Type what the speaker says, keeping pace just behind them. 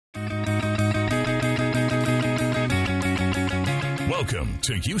Welcome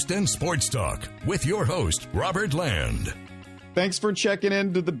to Houston Sports Talk with your host, Robert Land. Thanks for checking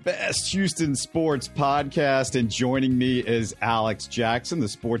into the best Houston sports podcast. And joining me is Alex Jackson, the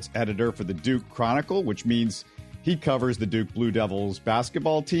sports editor for the Duke Chronicle, which means he covers the Duke Blue Devils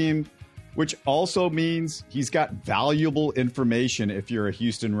basketball team, which also means he's got valuable information if you're a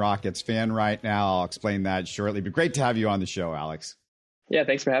Houston Rockets fan right now. I'll explain that shortly. But great to have you on the show, Alex. Yeah,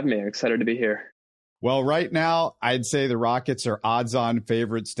 thanks for having me. I'm excited to be here. Well, right now, I'd say the Rockets are odds-on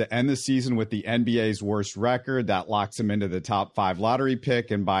favorites to end the season with the NBA's worst record. That locks them into the top 5 lottery pick.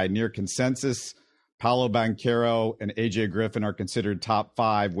 And by near consensus, Paolo Banchero and AJ Griffin are considered top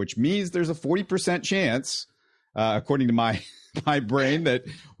 5, which means there's a 40% chance, according to my brain, that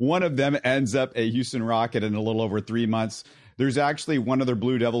one of them ends up a Houston Rocket in a little over 3 months. There's actually one other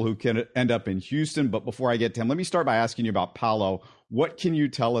Blue Devil who can end up in Houston. But before I get to him, let me start by asking you about Paolo. What can you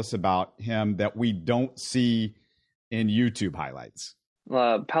tell us about him that we don't see in YouTube highlights?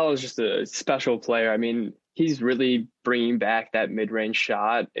 Paolo is just a special player. I mean, he's really bringing back that mid-range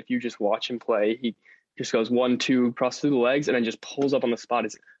shot. If you just watch him play, he just goes 1-2 cross through the legs and then just pulls up on the spot.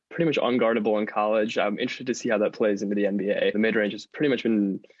 It's pretty much unguardable in college. I'm interested to see how that plays into the NBA. The mid-range has pretty much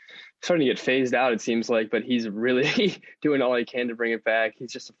been starting to get phased out, it seems like, but he's really doing all he can to bring it back.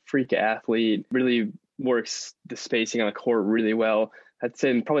 He's just a freak athlete, really works the spacing on the court really well. I'd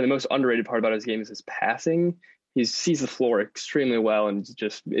say probably the most underrated part about his game is his passing. He sees the floor extremely well and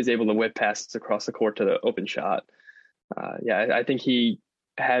just is able to whip passes across the court to the open shot. I think he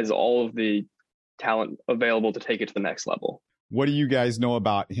has all of the talent available to take it to the next level. What do you guys know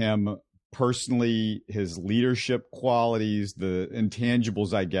about him personally, his leadership qualities, the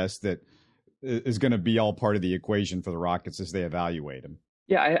intangibles, I guess, that is going to be all part of the equation for the Rockets as they evaluate him?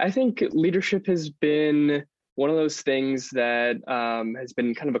 Yeah, I think leadership has been one of those things that has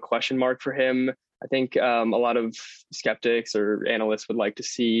been kind of a question mark for him. I think a lot of skeptics or analysts would like to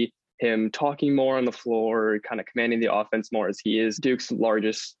see him talking more on the floor, kind of commanding the offense more, as he is Duke's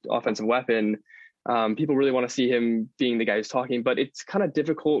largest offensive weapon. People really want to see him being the guy who's talking, but it's kind of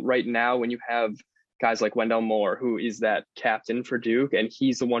difficult right now when you have guys like Wendell Moore, who is that captain for Duke, and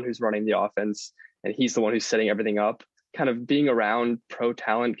he's the one who's running the offense, and he's the one who's setting everything up. Kind of being around pro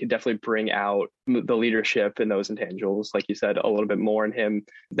talent could definitely bring out the leadership and those intangibles, like you said, a little bit more in him.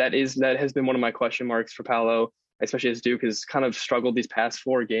 That has been one of my question marks for Paolo, especially as Duke has kind of struggled these past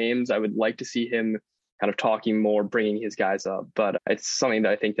 4 games. I would like to see him kind of talking more, bringing his guys up, but it's something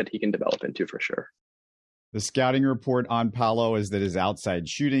that I think that he can develop into for sure. The scouting report on Paolo is that his outside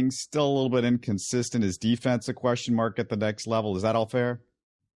shooting still a little bit inconsistent. His defense a question mark at the next level. Is that all fair?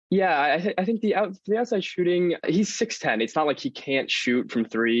 Yeah, I think the outside shooting, he's 6'10". It's not like he can't shoot from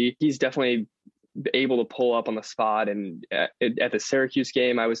 3. He's definitely able to pull up on the spot. And at the Syracuse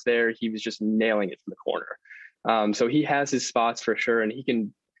game, I was there, he was just nailing it from the corner. So he has his spots for sure, and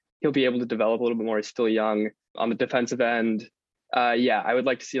he'll be able to develop a little bit more. He's still young. On the defensive end, I would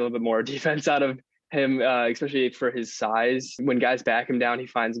like to see a little bit more defense out of him, especially for his size. When guys back him down, he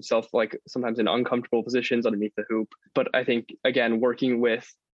finds himself like sometimes in uncomfortable positions underneath the hoop. But I think, again, working with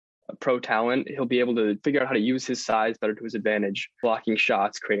pro talent, he'll be able to figure out how to use his size better to his advantage, blocking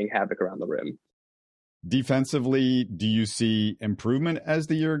shots, creating havoc around the rim. Defensively, do you see improvement as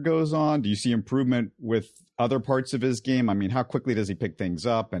the year goes on? Do you see improvement with other parts of his game? I mean, how quickly does he pick things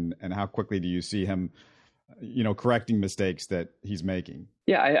up, and how quickly do you see him, correcting mistakes that he's making?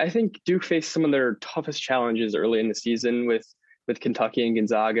 Yeah, I think Duke faced some of their toughest challenges early in the season with Kentucky and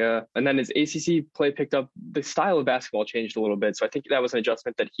Gonzaga. And then as ACC play picked up, the style of basketball changed a little bit. So I think that was an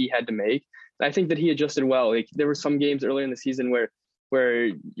adjustment that he had to make. And I think that he adjusted well. Like, there were some games earlier in the season where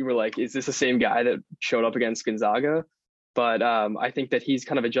you were like, is this the same guy that showed up against Gonzaga? But I think that he's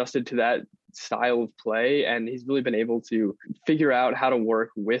kind of adjusted to that style of play, and he's really been able to figure out how to work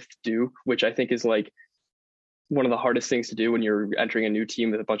with Duke, which I think is like one of the hardest things to do when you're entering a new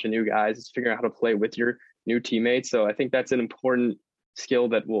team with a bunch of new guys, is figuring out how to play with your new teammates. So I think that's an important skill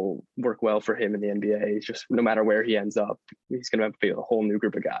that will work well for him in the NBA. Just no matter where he ends up, he's going to have to be a whole new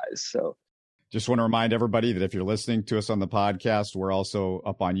group of guys. So just want to remind everybody that if you're listening to us on the podcast, we're also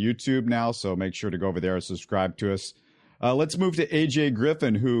up on YouTube now. So make sure to go over there and subscribe to us. Let's move to AJ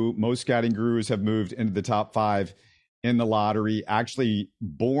Griffin, who most scouting gurus have moved into the top 5 in the lottery. Actually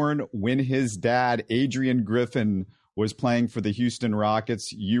born when his dad, Adrian Griffin, was playing for the Houston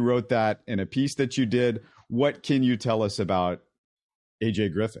Rockets. You wrote that in a piece that you did. What can you tell us about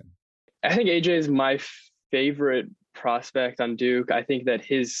AJ Griffin? I think AJ is my favorite prospect on Duke. I think that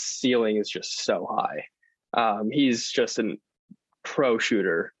his ceiling is just so high. He's just a pro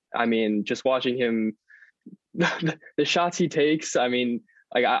shooter. I mean, just watching him, the shots he takes, I mean,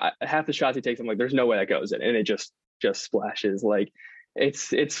 like half the shots he takes, I'm like, there's no way that goes in. And it just just splashes. Like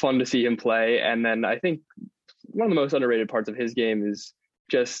it's fun to see him play. And then I think one of the most underrated parts of his game is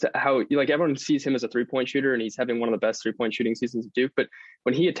just how, like, everyone sees him as a 3-point shooter, and he's having one of the best 3-point shooting seasons of Duke. But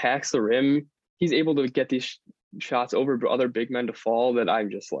when he attacks the rim, he's able to get these shots over other big men to fall that I'm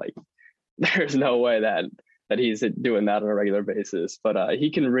just like, there's no way that he's doing that on a regular basis. But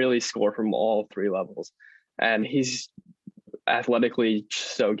he can really score from all three levels, and he's athletically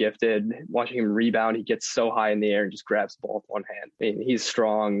so gifted. Watching him rebound, he gets so high in the air and just grabs the ball with one hand. I mean, he's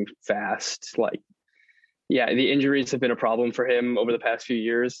strong, fast. Like, yeah, the injuries have been a problem for him over the past few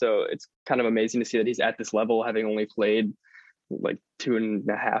years. So it's kind of amazing to see that he's at this level, having only played like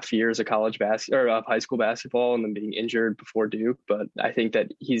 2.5 years of high school basketball, and then being injured before Duke. But I think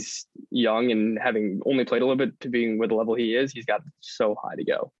that he's young, and having only played a little bit to being with the level he is, he's got so high to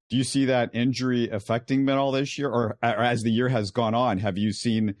go. Do you see that injury affecting him at all this year, or as the year has gone on, have you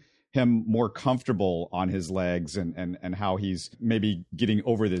seen him more comfortable on his legs and how he's maybe getting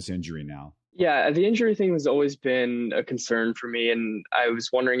over this injury now? Yeah, the injury thing has always been a concern for me, and I was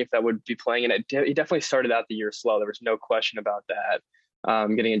wondering if that would be playing. And he definitely started out the year slow. There was no question about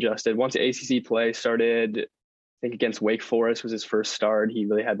that, getting adjusted. Once the ACC play started, I think against Wake Forest was his first start. He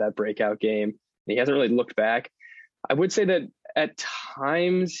really had that breakout game, and he hasn't really looked back. I would say that at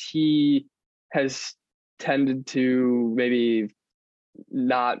times he has tended to maybe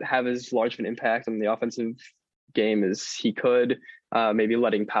not have as large of an impact on the offensive game as he could, maybe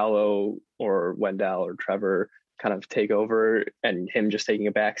letting Paolo or Wendell or Trevor kind of take over and him just taking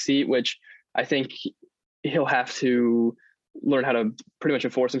a back seat, which I think he'll have to learn how to pretty much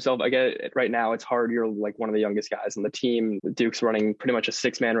enforce himself. I get it, right now it's hard. You're like one of the youngest guys on the team. Duke's running pretty much a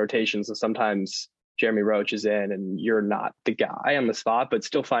 6-man rotation, so sometimes Jeremy Roach is in and you're not the guy on the spot, but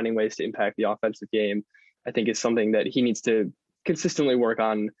still finding ways to impact the offensive game, I think, is something that he needs to consistently work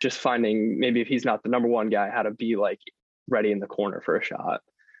on. Just finding, maybe if he's not the number one guy, how to be like ready in the corner for a shot.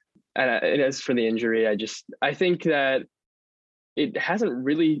 And as for the injury, I think that it hasn't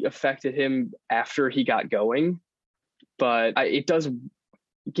really affected him after he got going, but it does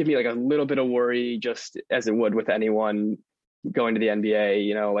give me like a little bit of worry, just as it would with anyone going to the NBA.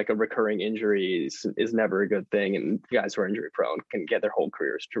 You know, like a recurring injury is never a good thing, and guys who are injury prone can get their whole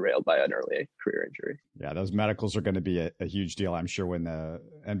careers derailed by an early career injury. Yeah, those medicals are going to be a huge deal, I'm sure, when the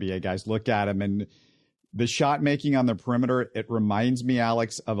NBA guys look at him. And the shot making on the perimeter, it reminds me,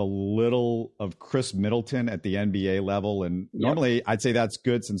 Alex, of a little of Chris Middleton at the NBA level. And normally I'd say that's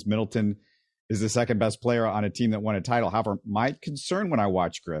good, since Middleton is the second best player on a team that won a title. However, my concern when I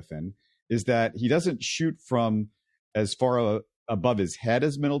watch Griffin is that he doesn't shoot from as far above his head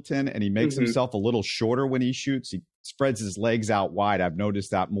as Middleton, and he makes himself a little shorter when he shoots. He spreads his legs out wide. I've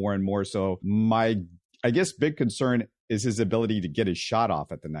noticed that more and more. So my, I guess, big concern is his ability to get his shot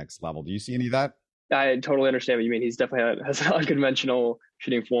off at the next level. Do you see any of that? I totally understand what you mean. He's definitely has an unconventional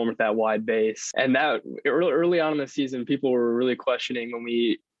shooting form with that wide base. And that early on in the season, people were really questioning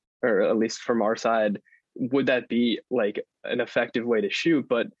or at least from our side, would that be like an effective way to shoot?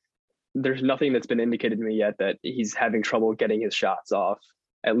 But there's nothing that's been indicated to me yet that he's having trouble getting his shots off.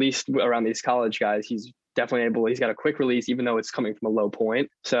 At least around these college guys, he's definitely he's got a quick release, even though it's coming from a low point.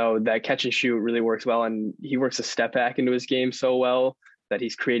 So that catch and shoot really works well. And he works a step back into his game so well that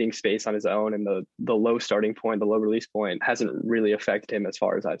he's creating space on his own, and the low starting point, the low release point hasn't really affected him as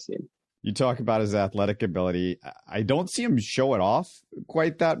far as I've seen. You talk about his athletic ability. I don't see him show it off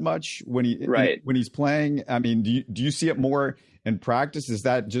quite that much when he's playing. I mean, do you see it more in practice? Is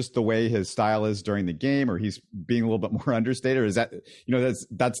that just the way his style is during the game, or he's being a little bit more understated, or is that,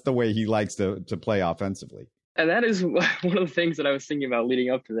 that's the way he likes to play offensively? And that is one of the things that I was thinking about leading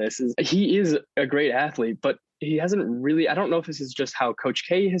up to this. Is he is a great athlete, but he hasn't really, I don't know if this is just how Coach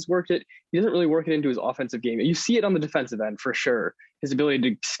K has worked it. He doesn't really work it into his offensive game. You see it on the defensive end for sure. His ability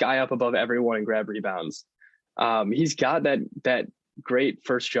to sky up above everyone and grab rebounds. He's got that great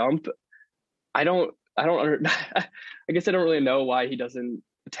first jump. I guess I don't really know why he doesn't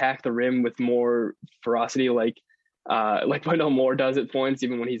attack the rim with more ferocity, like Wendell Moore does at points.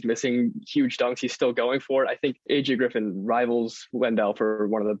 Even when he's missing huge dunks, he's still going for it. I think AJ Griffin rivals Wendell for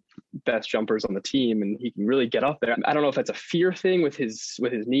one of the best jumpers on the team, and he can really get up there. I don't know if that's a fear thing with his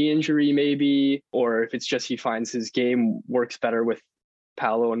knee injury maybe, or if it's just he finds his game works better with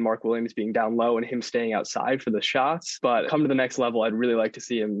Paolo and Mark Williams being down low and him staying outside for the shots. But come to the next level, I'd really like to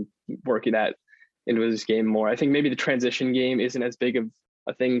see him working that into his game more. I think maybe the transition game isn't as big of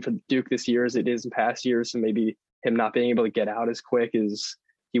a thing for Duke this year as it is in past years, so maybe him not being able to get out as quick as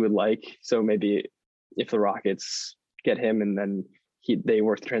he would like. So maybe if the Rockets get him and then they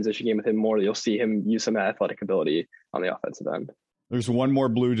work the transition game with him more, you'll see him use some athletic ability on the offensive end. There's one more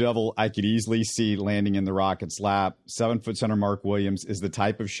Blue Devil I could easily see landing in the Rockets' lap. 7-foot center Mark Williams is the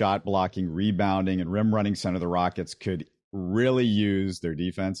type of shot blocking, rebounding, and rim running center the Rockets could really use. Their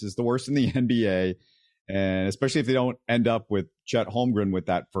defense is the worst in the NBA. And especially if they don't end up with Chet Holmgren with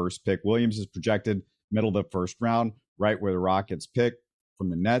that first pick. Williams is projected middle of the first round, right where the Rockets pick. From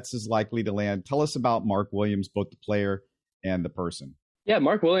the Nets is likely to land. Tell us about Mark Williams, both the player and the person. Yeah,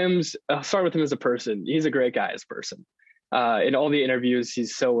 Mark Williams, I'll start with him as a person. He's a great guy as a person. In all the interviews,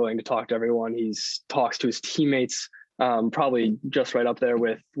 he's so willing to talk to everyone. He talks to his teammates, probably just right up there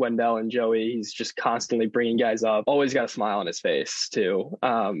with Wendell and Joey. He's just constantly bringing guys up. Always got a smile on his face, too.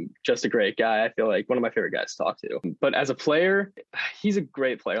 Just a great guy. I feel like one of my favorite guys to talk to. But as a player, he's a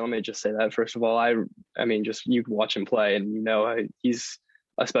great player. Let me just say that, first of all. I mean, just you watch him play and you know he's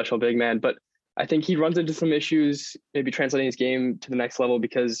a special big man. But I think he runs into some issues, maybe translating his game to the next level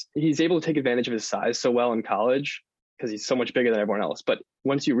because he's able to take advantage of his size so well in college because he's so much bigger than everyone else. But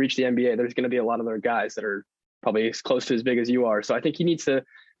once you reach the NBA, there's going to be a lot of other guys that are probably as close to as big as you are. So I think he needs to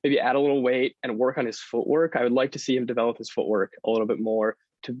maybe add a little weight and work on his footwork. I would like to see him develop his footwork a little bit more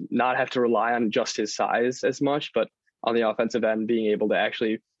to not have to rely on just his size as much, but on the offensive end, being able to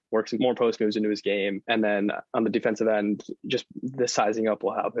actually work some more post moves into his game. And then on the defensive end, just the sizing up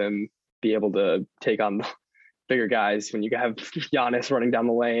will help him be able to take on bigger guys. When you have Giannis running down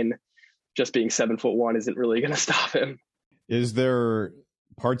the lane, just being 7'1" isn't really going to stop him. Is there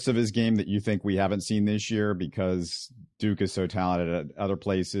parts of his game that you think we haven't seen this year because Duke is so talented at other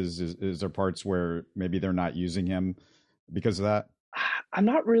places? Is there parts where maybe they're not using him because of that? I'm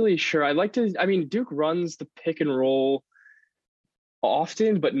not really sure. Duke runs the pick and roll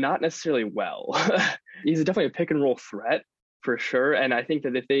often, but not necessarily well. He's definitely a pick and roll threat for sure. And I think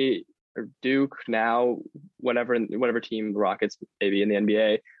that if they or Duke now, whatever team, the Rockets maybe in the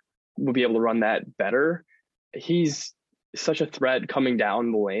NBA, will be able to run that better. He's such a threat coming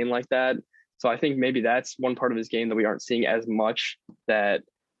down the lane like that. So I think maybe that's one part of his game that we aren't seeing as much, that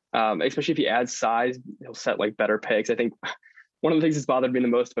especially if he adds size, he'll set like better picks. I think one of the things that's bothered me the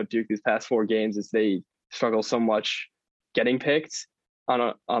most about Duke these past 4 games is they struggle so much getting picked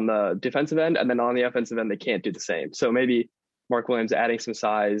on the defensive end, and then on the offensive end, they can't do the same. So maybe Mark Williams adding some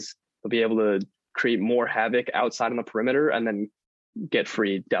size, he'll be able to create more havoc outside on the perimeter and then get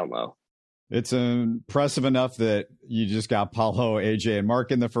free down low. It's impressive enough that you just got Paolo, AJ, and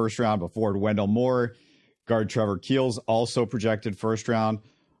Mark in the first round before Wendell Moore. Guard Trevor Keels also projected first round.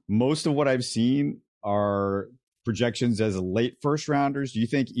 Most of what I've seen are projections as late first rounders. Do you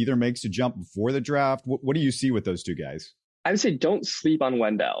think either makes a jump before the draft? What do you see with those two guys? I would say don't sleep on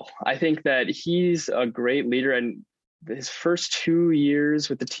Wendell. I think that he's a great leader, and his first 2 years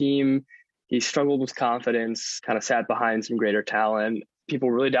with the team, he struggled with confidence, kind of sat behind some greater talent. People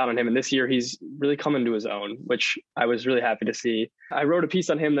were really down on him. And this year, he's really come into his own, which I was really happy to see. I wrote a piece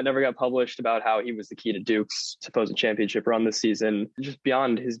on him that never got published about how he was the key to Duke's supposed championship run this season. Just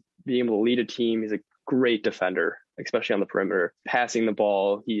beyond his being able to lead a team, he's a great defender, especially on the perimeter. Passing the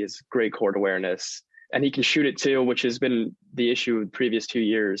ball, he has great court awareness. And he can shoot it too, which has been the issue the previous 2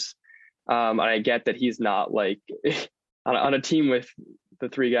 years. And I get that he's not like on a team with the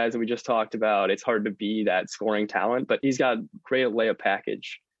 3 guys that we just talked about, it's hard to be that scoring talent, but he's got great layup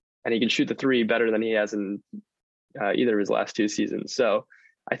package and he can shoot the 3 better than he has in either of his last 2 seasons. So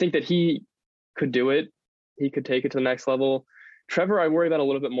I think that he could do it. He could take it to the next level. Trevor, I worry about a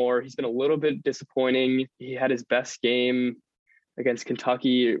little bit more. He's been a little bit disappointing. He had his best game against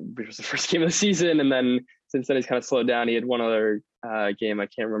Kentucky, which was the first game of the season. And then since then, he's kind of slowed down. He had one other game, I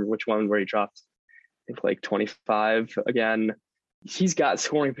can't remember which one, where he dropped, I think, like 25 again. He's got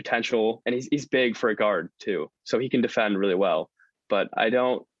scoring potential, and he's big for a guard too, so he can defend really well. But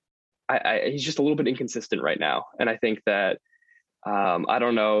he's just a little bit inconsistent right now, and I think that I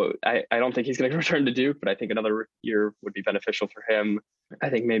don't know. I don't think he's going to return to Duke, but I think another year would be beneficial for him. I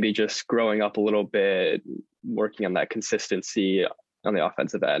think maybe just growing up a little bit, working on that consistency on the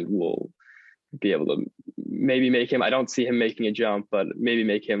offensive end will be able to maybe make him. I don't see him making a jump, but maybe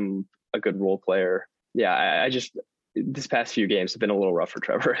make him a good role player. Yeah, I just. This past few games have been a little rough for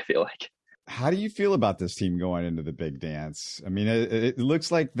Trevor, I feel like. How do you feel about this team going into the big dance? I mean, it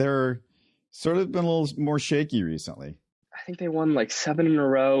looks like they're sort of been a little more shaky recently. I think they won like 7 in a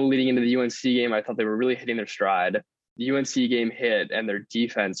row leading into the UNC game. I thought they were really hitting their stride. The UNC game hit and their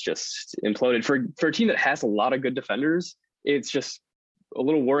defense just imploded. For a team that has a lot of good defenders, it's just a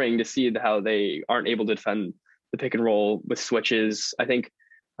little worrying to see how they aren't able to defend the pick and roll with switches. I think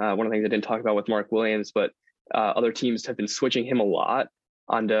one of the things I didn't talk about with Mark Williams, but other teams have been switching him a lot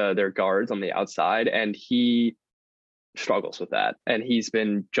onto their guards on the outside, and he struggles with that. And he's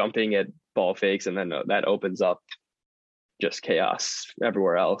been jumping at ball fakes, and then that opens up just chaos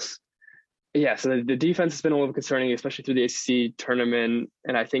everywhere else. Yeah, so the defense has been a little concerning, especially through the ACC tournament.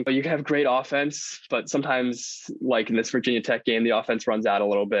 And I think you can have great offense, but sometimes, like in this Virginia Tech game, the offense runs out a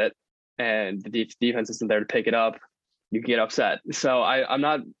little bit and the defense isn't there to pick it up. You can get upset. So I'm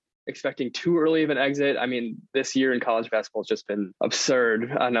not expecting too early of an exit. I mean, this year in college basketball has just been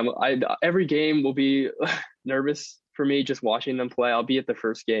absurd. And every game will be nervous for me just watching them play. I'll be at the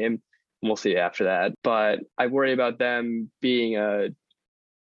first game and we'll see after that. But I worry about them being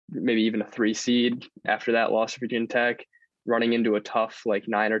maybe even a 3 seed after that loss to Virginia Tech, running into a tough like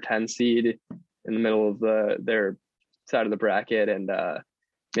 9 or 10 seed in the middle of their side of the bracket. And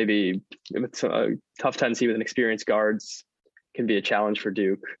maybe it's a tough 10 seed with an experienced guards can be a challenge for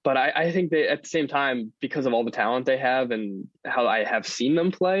Duke. But I think they, at the same time, because of all the talent they have and how I have seen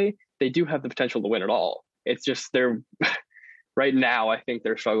them play, they do have the potential to win it all. It's just they're right now, I think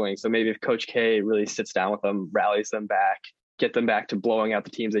they're struggling. So maybe if Coach K really sits down with them, rallies them back, get them back to blowing out the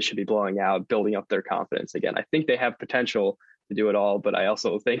teams they should be blowing out, building up their confidence again. I think they have potential to do it all, but I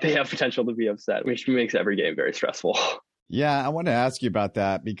also think they have potential to be upset, which makes every game very stressful. Yeah, I want to ask you about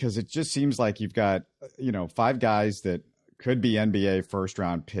that because it just seems like you've got, 5 guys that could be NBA first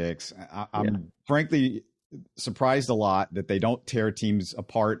round picks. I'm frankly surprised a lot that they don't tear teams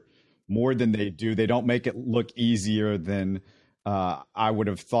apart more than they do. They don't make it look easier than I would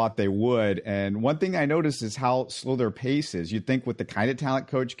have thought they would. And one thing I noticed is how slow their pace is. You'd think with the kind of talent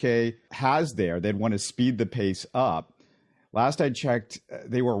Coach K has there, they'd want to speed the pace up. Last I checked,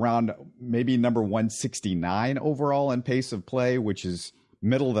 they were around maybe number 169 overall in pace of play, which is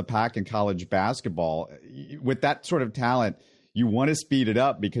middle of the pack in college basketball. With that sort of talent, you want to speed it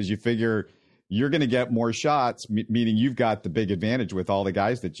up because you figure you're going to get more shots, meaning you've got the big advantage with all the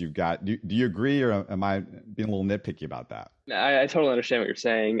guys that you've got. Do you agree, or am I being a little nitpicky about that? I totally understand what you're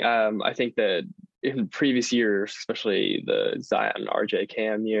saying. I think that in previous years, especially the Zion, RJ,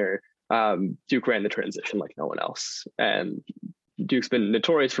 Cam year, Duke ran the transition like no one else. And Duke's been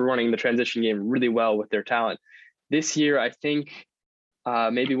notorious for running the transition game really well with their talent. This year, I think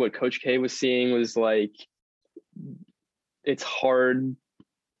maybe what Coach K was seeing was like, it's hard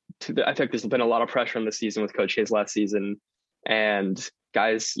I think there's been a lot of pressure on the season with Coach K's last season, and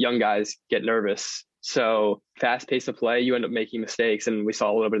young guys get nervous. So fast pace of play, you end up making mistakes. And we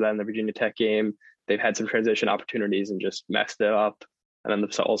saw a little bit of that in the Virginia Tech game. They've had some transition opportunities and just messed it up. And then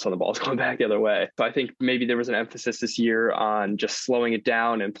all of a sudden the ball's going back the other way. So I think maybe there was an emphasis this year on just slowing it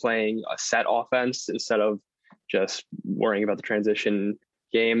down and playing a set offense instead of just worrying about the transition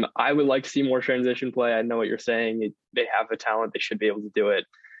game. I would like to see more transition play. I know what you're saying. They have the talent. They should be able to do it,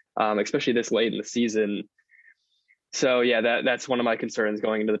 especially this late in the season. So yeah, that's one of my concerns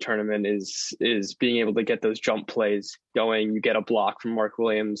going into the tournament is being able to get those jump plays going. You get a block from Mark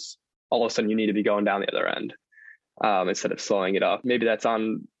Williams, all of a sudden you need to be going down the other end instead of slowing it up. Maybe that's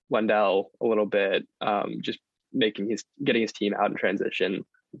on Wendell a little bit, just getting his team out in transition.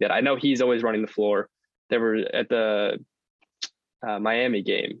 That I know he's always running the floor. They were at the Miami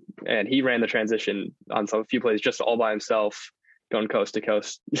game, and he ran the transition on a few plays just all by himself, going coast to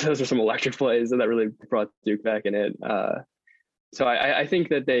coast. Those are some electric plays, and that really brought Duke back in it. So I think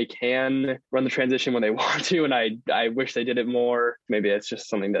that they can run the transition when they want to, and I wish they did it more. Maybe it's just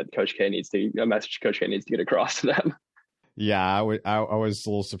something that a message Coach K needs to get across to them. Yeah, I was a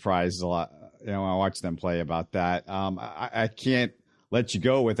little surprised a lot, when I watched them play about that. I can't let you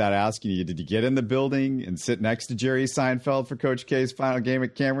go without asking you, did you get in the building and sit next to Jerry Seinfeld for Coach K's final game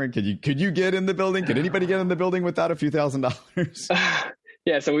at Cameron? Could you get in the building? Could anybody get in the building without a few $1,000s?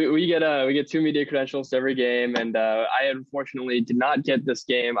 Yeah, so we get 2 media credentials to every game, and I unfortunately did not get this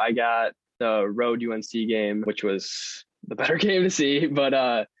game. I got the road UNC game, which was the better game to see,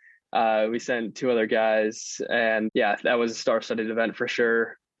 but we sent 2 other guys, and yeah, that was a star-studded event for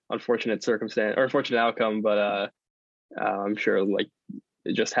sure. Unfortunate outcome, but I'm sure like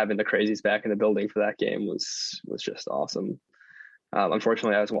just having the crazies back in the building for that game was just awesome.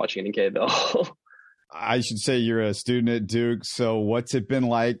 Unfortunately, I was watching it in K-Ville. I should say you're a student at Duke. So what's it been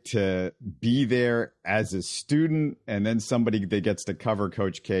like to be there as a student and then somebody that gets to cover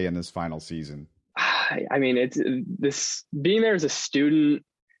Coach K in this final season? I mean, being there as a student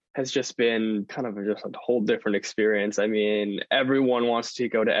has just been kind of just a whole different experience. I mean, everyone wants to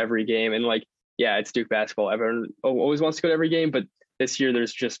go to every game, and like, yeah, it's Duke basketball. Everyone always wants to go to every game, but this year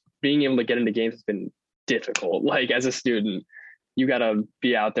there's just being able to get into games has been difficult. Like as a student, you got to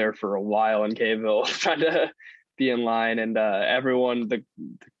be out there for a while in K-Ville trying to be in line, and everyone, the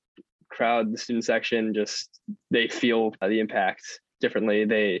crowd, the student section, just they feel the impact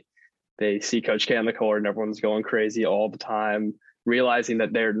differently. They see Coach K on the court, and everyone's going crazy all the time. realizing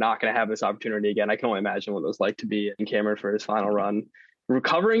that they're not going to have this opportunity again. I can only imagine what it was like to be in Cameron for his final run.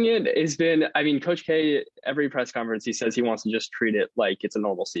 Recovering it has been, I mean, Coach K, every press conference, he says he wants to just treat it like it's a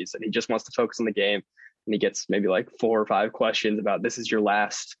normal season. He just wants to focus on the game. And he gets maybe like 4 or 5 questions about, this is your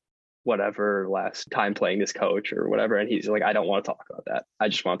last time playing this coach or whatever. And he's like, I don't want to talk about that. I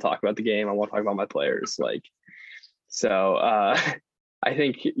just want to talk about the game. I want to talk about my players. I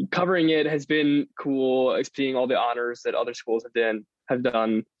think covering it has been cool. Seeing all the honors that other schools have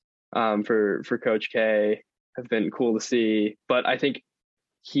done for Coach K have been cool to see. But I think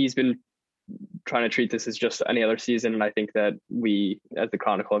he's been trying to treat this as just any other season. And I think that we, as the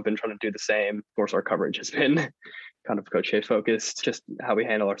Chronicle, have been trying to do the same. Of course, our coverage has been kind of Coach K focused. Just how we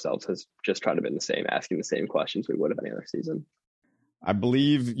handle ourselves has just tried to been the same, asking the same questions we would have any other season. I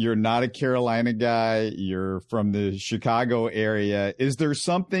believe you're not a Carolina guy. You're from the Chicago area. Is there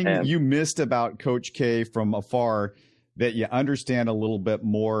something you missed about Coach K from afar that you understand a little bit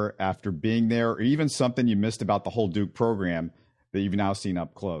more after being there, or even something you missed about the whole Duke program that you've now seen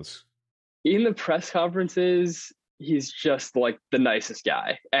up close? In the press conferences, he's just like the nicest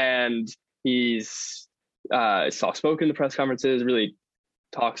guy. And he's soft-spoken in the press conferences, really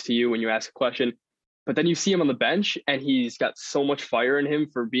talks to you when you ask a question. But then you see him on the bench and he's got so much fire in him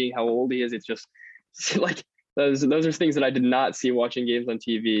for being how old he is. It's just like those are things that I did not see watching games on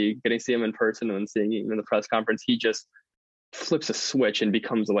TV. Getting to see him in person and then seeing him in the press conference, he just flips a switch and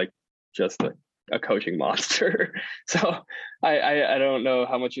becomes like just a coaching monster. So I don't know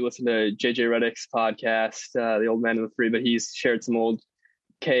how much you listen to JJ Redick's podcast, The Old Man and the Free, but he's shared some old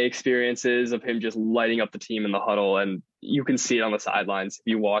K experiences of him just lighting up the team in the huddle, and you can see it on the sidelines.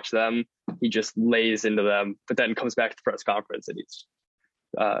 If you watch them, he just lays into them, but then comes back to the press conference and he's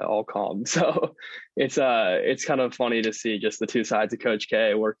all calm. So it's kind of funny to see just the two sides of Coach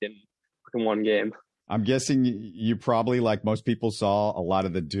K working one game. I'm guessing you probably, like most people, saw a lot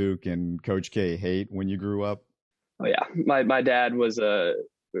of the Duke and Coach K hate when you grew up. Oh yeah, my dad was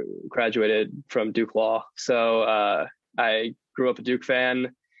graduated from Duke Law, so I grew up a Duke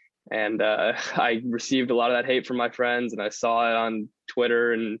fan, and I received a lot of that hate from my friends, and I saw it on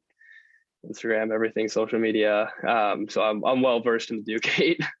Twitter and Instagram, everything, social media. So I'm well versed in the Duke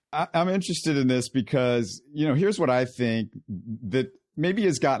hate. I'm interested in this because, here's what I think that maybe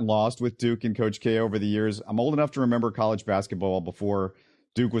has gotten lost with Duke and Coach K over the years. I'm old enough to remember college basketball before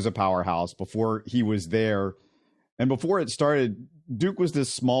Duke was a powerhouse, before he was there. And before it started, Duke was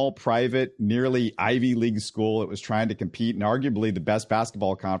this small, private, nearly Ivy League school. It was trying to compete in arguably the best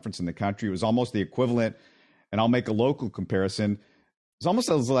basketball conference in the country. It was almost the equivalent, and I'll make a local comparison. It's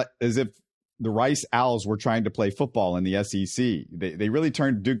almost as if the Rice Owls were trying to play football in the SEC. They really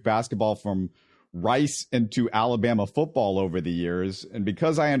turned Duke basketball from Rice into Alabama football over the years. And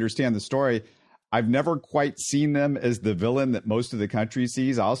because I understand the story, I've never quite seen them as the villain that most of the country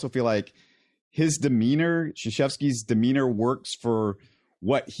sees. I also feel like his demeanor, Krzyzewski's demeanor, works for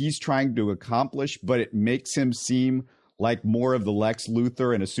what he's trying to accomplish, but it makes him seem like more of the Lex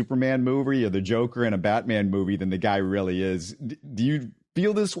Luthor in a Superman movie or the Joker in a Batman movie than the guy really is. Do you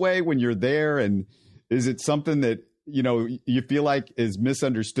feel this way when you're there? And is it something that, you feel like is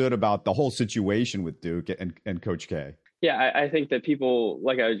misunderstood about the whole situation with Duke and Coach K? Yeah, I think that people,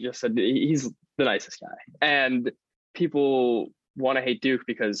 like I just said, he's the nicest guy. And people want to hate Duke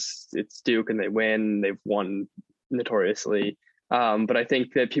because it's Duke and they win. They've won notoriously. But I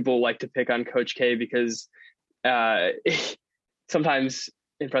think that people like to pick on Coach K because sometimes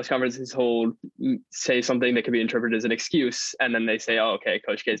in press conferences he'll say something that could be interpreted as an excuse, and then they say, "Oh, okay,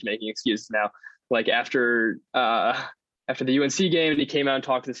 Coach K is making excuses now." Like after the UNC game, and he came out and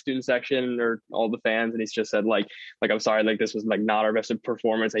talked to the student section or all the fans, and he's just said like I'm sorry, like this was like not our best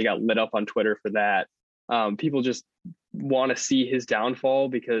performance. He got lit up on Twitter for that. People just want to see his downfall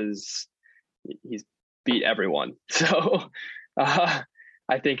because he's beat everyone. So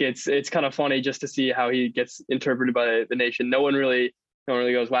I think it's kind of funny just to see how he gets interpreted by the nation. No one really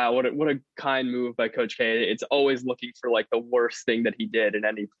goes, wow, what a kind move by Coach K. It's always looking for like the worst thing that he did in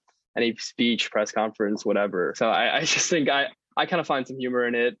any speech, press conference, whatever. So I just think I kind of find some humor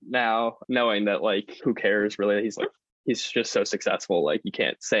in it now, knowing that like who cares really? He's just so successful. Like you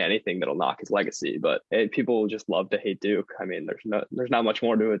can't say anything that'll knock his legacy. But people just love to hate Duke. I mean, there's not much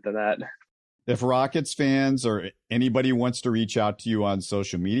more to it than that. If Rockets fans or anybody wants to reach out to you on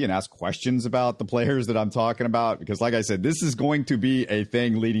social media and ask questions about the players that I'm talking about, because like I said, this is going to be a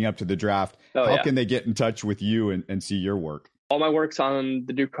thing leading up to the draft. How can they get in touch with you and see your work? All my work's on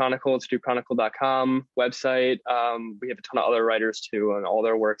the Duke Chronicle. It's dukechronicle.com website. We have a ton of other writers too, and all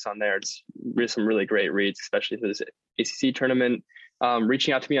their work's on there. It's some really great reads, especially for this ACC tournament.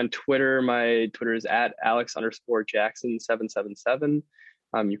 reaching out to me on Twitter. My Twitter is at Alex_Jackson777.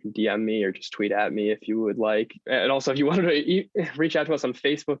 You can DM me or just tweet at me if you would like. And also, if you wanted to reach out to us on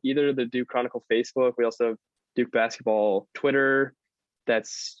Facebook, either the Duke Chronicle Facebook, we also have Duke Basketball Twitter.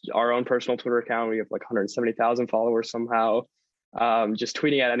 That's our own personal Twitter account. We have like 170,000 followers somehow. Just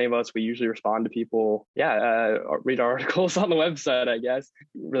tweeting at any of us, we usually respond to people. Read our articles on the website, I guess.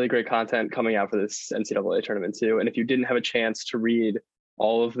 Really great content coming out for this NCAA tournament too. And if you didn't have a chance to read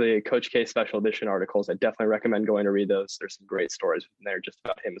all of the Coach K special edition articles, I definitely recommend going to read those. There's some great stories in there just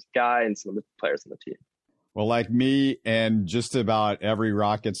about him as a guy and some of the players on the team. Well, like me and just about every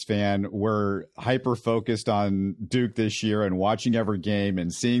Rockets fan, we're hyper focused on Duke this year and watching every game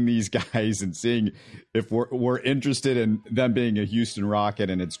and seeing these guys and seeing if we're interested in them being a Houston Rocket.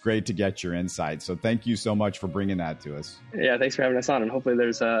 And it's great to get your insight. So thank you so much for bringing that to us. Yeah, thanks for having us on. And hopefully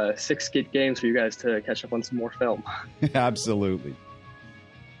there's 6 good games for you guys to catch up on some more film. Absolutely.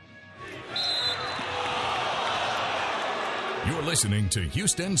 You're listening to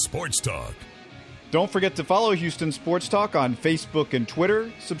Houston Sports Talk. Don't forget to follow Houston Sports Talk on Facebook and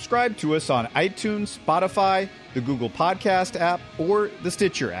Twitter. Subscribe to us on iTunes, Spotify, the Google Podcast app, or the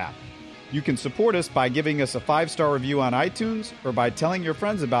Stitcher app. You can support us by giving us a 5-star review on iTunes or by telling your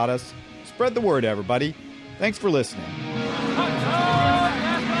friends about us. Spread the word, everybody. Thanks for listening.